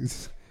right? Like,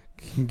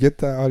 get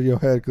that out of your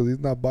head because he's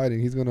not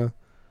biting. He's going to.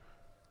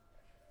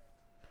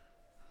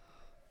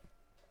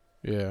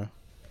 Yeah.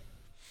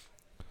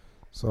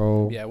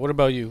 So. Yeah, what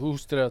about you? Who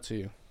stood out to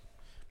you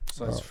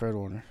besides Fred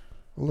Warner?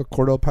 Look,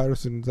 Cordell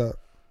Patterson's that.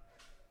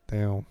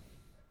 Damn.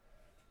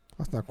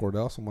 That's not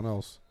Cordell. Someone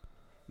else.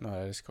 No,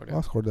 that is Cordell.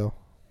 That's Cordell.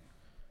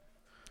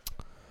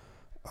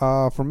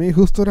 For me,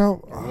 who stood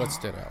out? Or what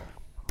stood out?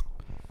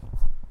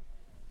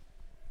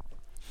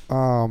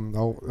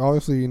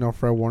 Obviously,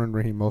 Fred Warner and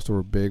Raheem Mostert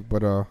were big,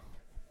 but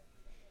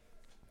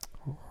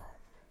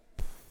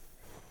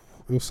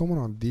was someone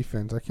on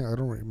defense. I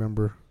don't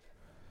remember.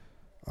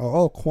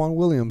 Oh, Quan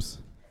Williams.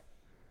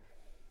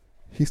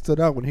 He stood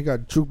out when he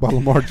got juked by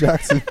Lamar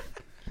Jackson.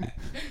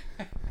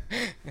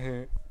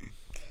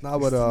 Nah,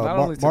 but not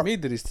only to me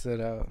did he stood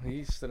out.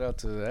 He stood out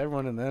to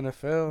everyone in the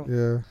NFL.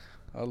 Yeah.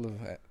 All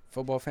the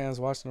football fans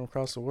watching him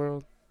across the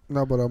world.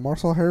 No, but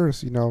Marcel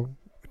Harris,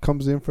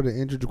 comes in for the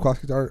injured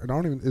Jaquaski Tart, and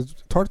I don't even.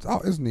 Tart's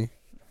out, isn't he?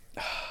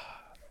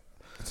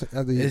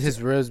 It's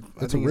his ribs.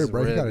 It's a rib,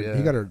 right?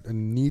 He got a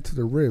knee to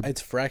the rib.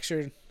 It's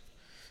fractured,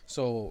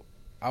 so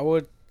I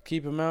would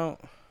keep him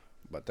out,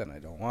 but then I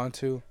don't want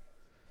to.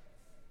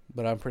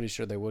 But I'm pretty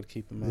sure they would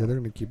keep him out. Yeah, they're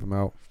gonna keep him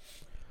out.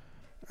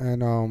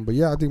 And but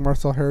yeah, I think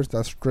Marcel Harris,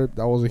 that strip,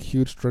 that was a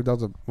huge strip. That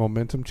was a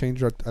momentum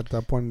changer at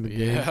that point in the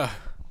game. Yeah.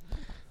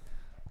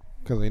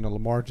 Because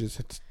Lamar just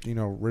hits,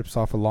 rips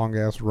off a long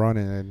ass run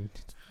and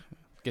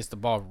gets the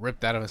ball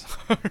ripped out of his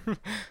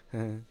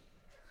arm.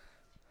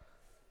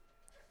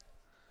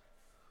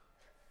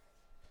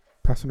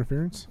 Pass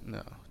interference?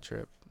 No,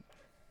 trip.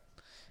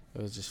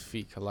 It was just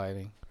feet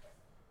colliding.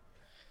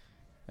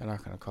 They're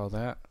not gonna call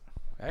that.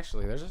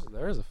 Actually, there is a flag.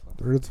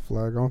 There is a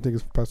flag. I don't think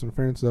it's pass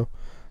interference though.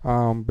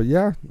 But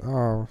yeah.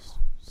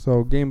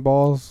 So game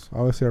balls.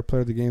 Obviously, our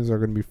player of the games are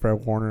going to be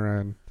Fred Warner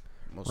and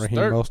Raheem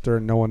Mostert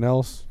and no one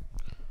else.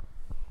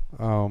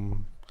 I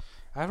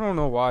don't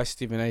know why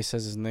Stephen A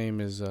says his name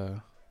is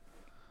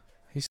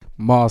he's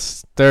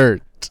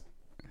Mostert.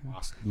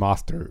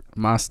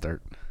 Mostert.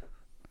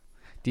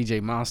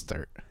 DJ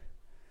Mostert.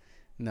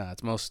 No,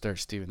 it's Mostert,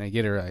 Stephen A.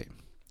 Get it right.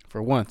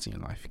 For once in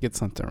your life, get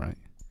something right.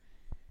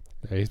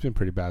 Yeah, he's been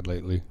pretty bad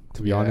lately.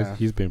 To be honest,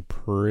 he's been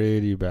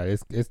pretty bad.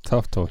 It's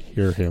tough to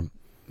hear him.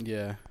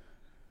 Yeah,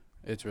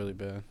 it's really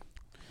bad.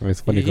 I mean,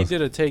 it's funny. He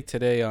did a take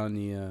today on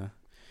the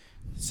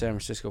San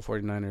Francisco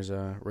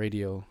 49ers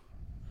radio.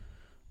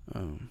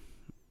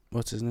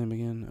 What's his name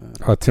again?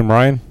 Tim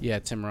Ryan? Yeah,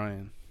 Tim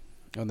Ryan.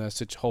 On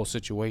that whole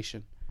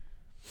situation.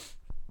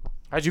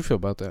 How'd you feel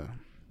about that?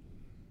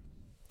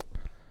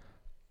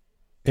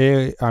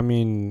 I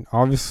mean,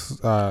 obviously,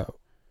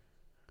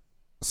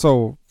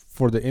 so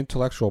for the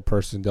intellectual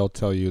person, they'll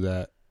tell you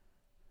that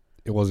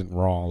it wasn't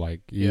wrong.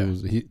 Like,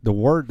 the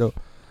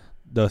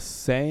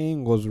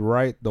saying was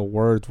right, the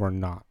words were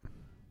not.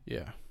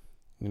 Yeah.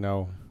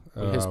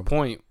 His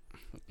point,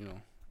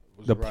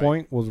 the right.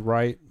 Point was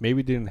right.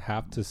 Maybe didn't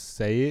have to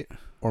say it,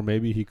 or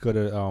maybe he could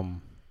have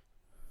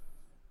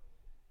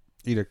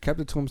either kept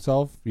it to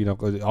himself,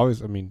 because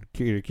always,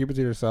 either keep it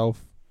to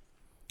yourself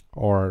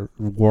or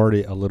word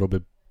it a little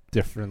bit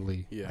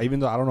differently. Yeah.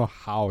 Even though I don't know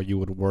how you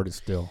would word it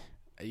still.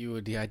 You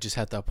would, I just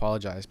have to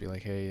apologize. Be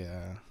like, hey,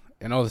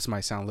 I know this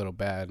might sound a little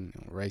bad and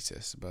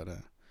racist, but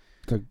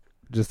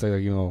just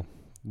like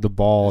the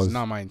ball is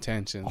not my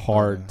intention.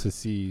 Hard to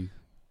see.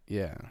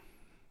 Yeah.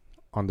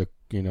 On the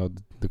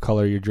the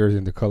color of your jersey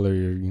and the color of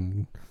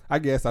your. I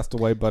guess that's the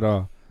way,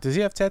 but does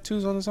he have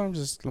tattoos on his arm?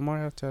 Does Lamar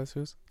have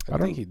tattoos? I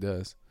think he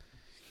does.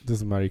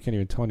 Doesn't matter. You can't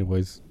even tell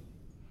anyways.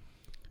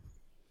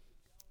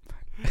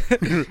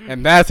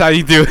 And that's how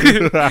you do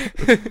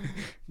it.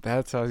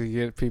 That's how you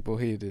get people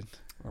heated.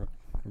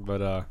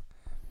 But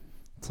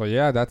so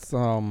yeah, that's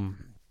yeah,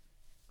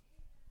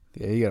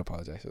 you gotta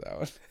apologize for that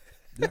one.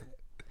 Yeah.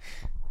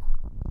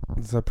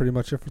 Is that pretty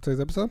much it for today's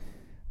episode?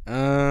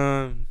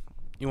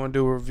 You want to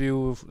do a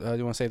review?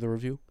 You want to save the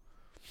review?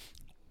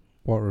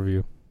 What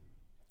review?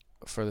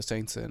 For the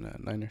Saints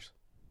and Niners.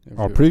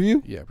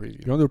 Preview? Yeah,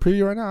 preview. You want to do a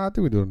preview right now? I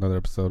think we do another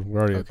episode. We're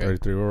already at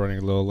 33. We're running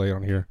a little late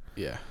on here.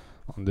 Yeah.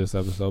 On this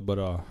episode, but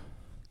Want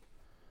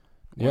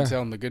to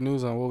tell them the good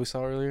news on what we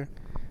saw earlier?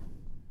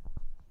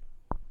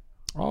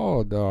 Oh,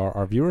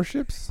 our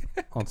viewerships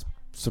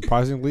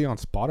surprisingly on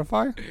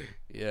Spotify.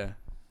 Yeah.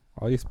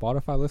 All these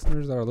Spotify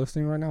listeners that are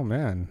listening right now,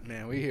 man,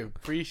 we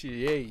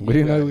appreciate you. We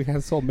didn't know we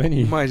had so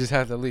many. You might just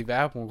have to leave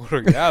Apple and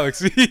go to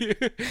Galaxy.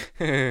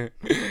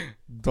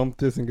 Dump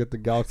this and get the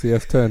Galaxy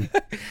S10.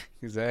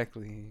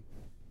 Exactly.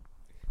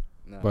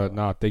 But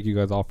thank you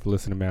guys all for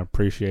listening, man.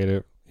 Appreciate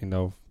it.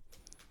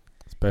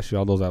 Especially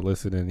all those that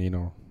listen and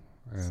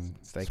and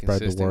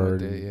spread the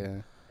word.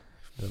 They're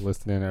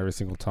listening every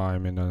single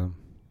time, and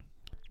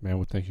man,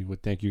 we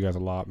thank you guys a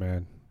lot,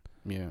 man.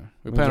 Yeah,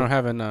 we plan on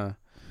having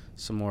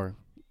some more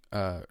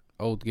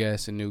old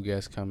guests and new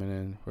guests coming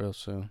in real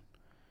soon.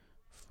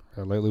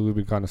 Lately we've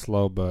been kind of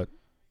slow, but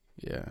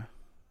yeah,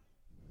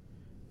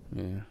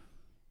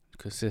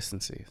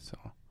 consistency. So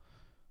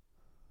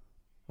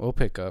we'll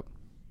pick up.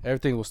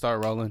 Everything will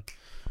start rolling.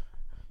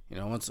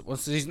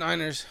 Once these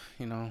Niners,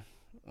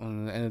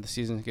 when the end of the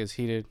season gets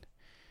heated,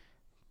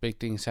 big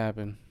things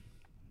happen.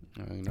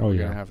 We're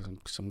gonna have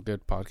some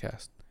good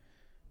podcast.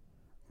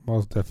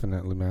 Most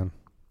definitely, man.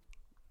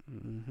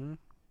 Mm-hmm.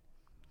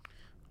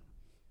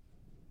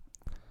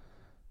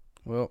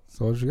 Well,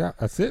 so what you got?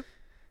 That's it.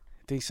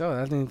 I think so.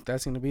 I think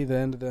that's gonna be the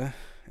end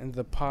of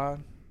the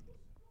pod.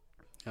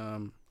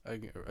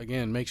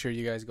 Again, make sure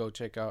you guys go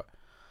check out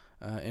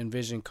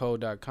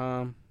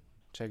envisionco.com.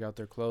 Check out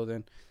their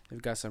clothing.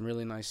 They've got some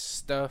really nice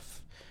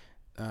stuff.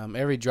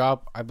 Every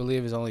drop, I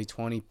believe, is only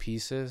 20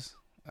 pieces.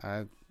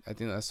 I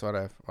think that's what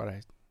I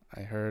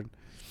heard.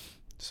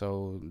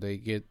 So they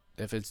get,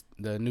 if it's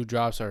the new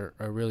drops are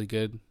really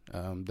good,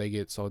 they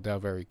get sold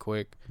out very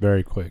quick.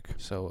 Very quick.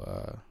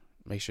 So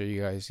make sure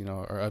you guys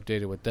are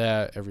updated with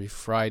that every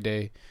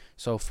Friday.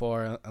 So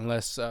far,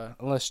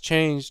 unless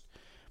changed,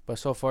 but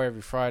so far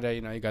every Friday.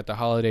 You got the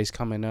holidays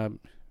coming up.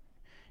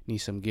 Need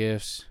some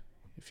gifts.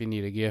 If you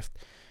need a gift,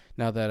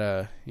 now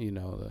that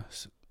the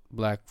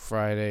Black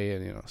Friday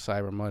and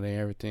Cyber Monday,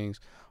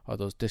 all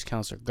those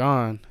discounts are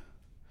gone.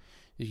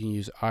 You can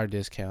use our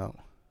discount.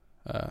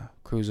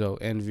 Cruzo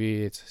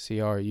NV, it's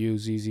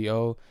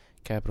CRUZZO,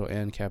 capital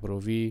N, capital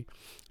V.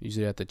 Use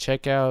it at the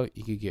checkout.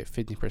 You could get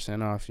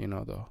 50% off,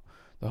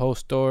 the whole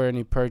store,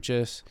 any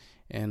purchase.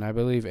 And I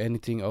believe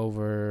anything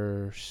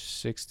over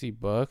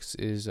 $60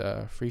 is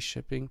free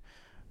shipping.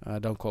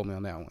 Don't quote me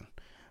on that one.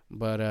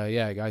 But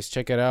yeah, guys,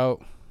 check it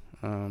out.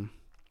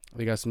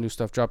 We got some new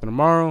stuff dropping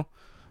tomorrow.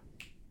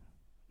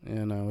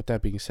 And with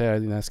that being said, I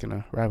think that's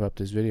gonna wrap up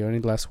this video. Any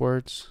last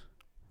words?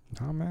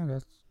 Oh man,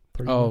 that's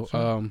pretty much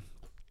it.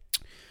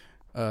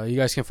 You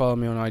guys can follow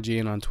me on IG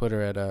and on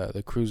Twitter at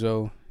the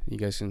Cruzo. You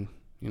guys can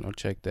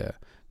check that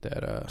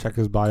check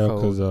his bio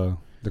because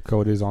the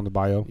code is on the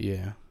bio.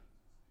 Yeah.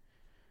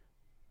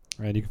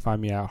 And you can find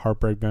me at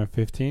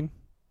HeartbreakBand15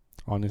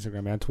 on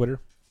Instagram and Twitter.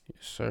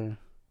 Yes, sir.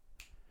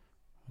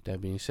 With that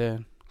being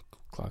said,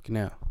 clocking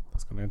out.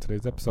 That's gonna end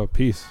today's episode.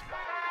 Peace.